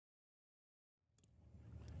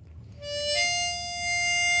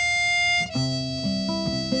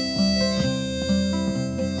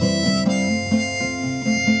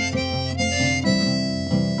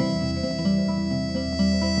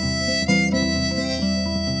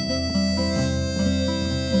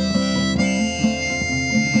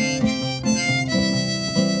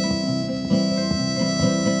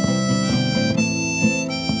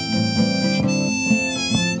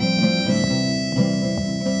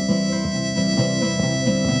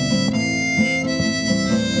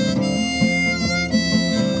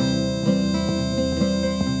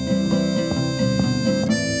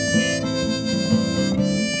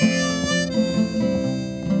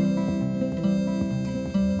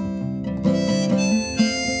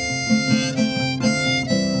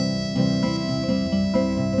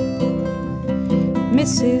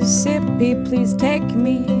Mississippi, please take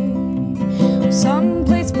me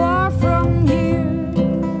someplace far from here.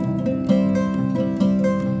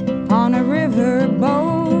 On a river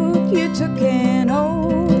boat, you took an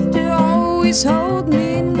oath to always hold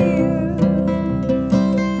me near.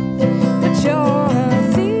 But you're a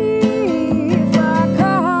thief, I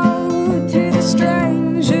called to the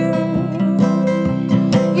stranger.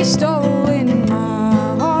 You stole in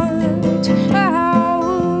my heart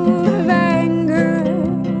out of anger.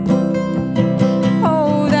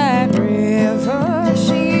 Oh, that river,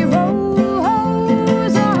 she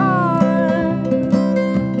rolls hard.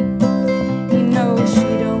 You know she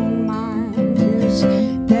don't mind who's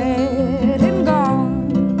dead and gone.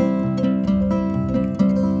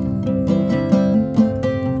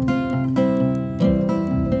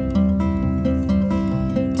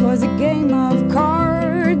 'Twas a game of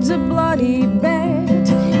cards, a bloody bet,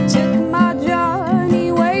 took my Johnny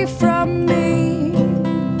away from me.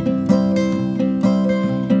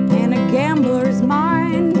 In a gambler's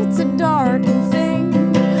mind, it's a darkened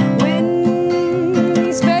thing when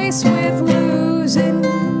he's faced with losing.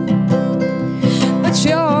 But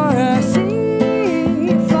you're a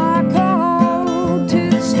thief, I called to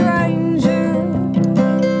the stranger.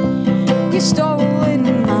 You stole in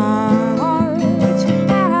my heart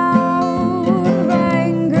out of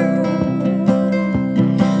anger.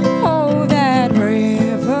 Oh, that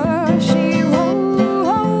river, she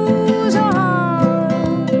rolls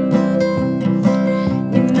hard.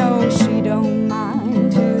 You know she don't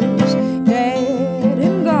mind who's dead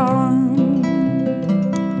and gone.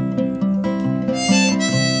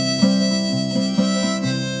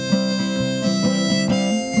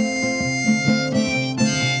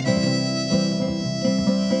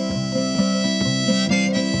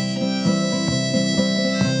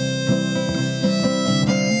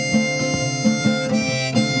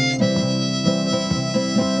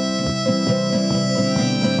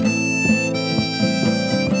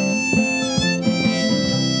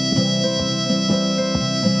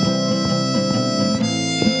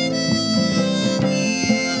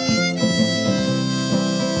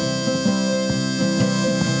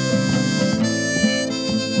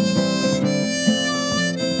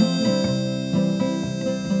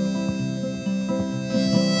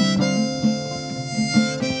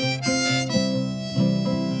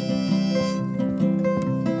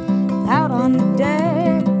 Out on the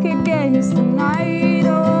deck against the night,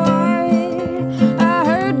 oh, I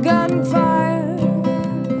heard gunfire.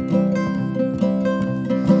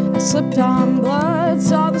 I slipped on blood,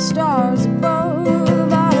 saw the stars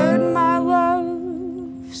above. I heard my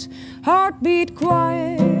love's heartbeat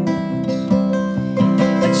quiet.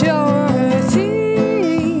 But you're a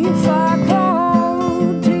thief, I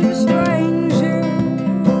called to the stranger.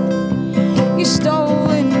 You stole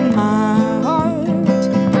in my heart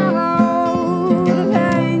out of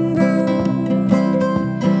anger.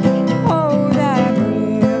 Oh, that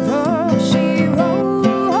river, she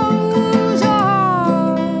rolls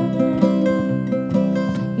hard.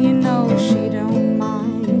 You know she don't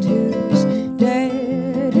mind who's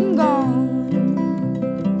dead and gone.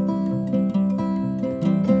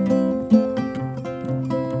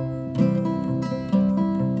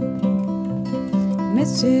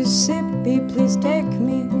 Mississippi, please take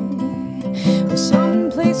me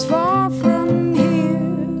someplace far from here.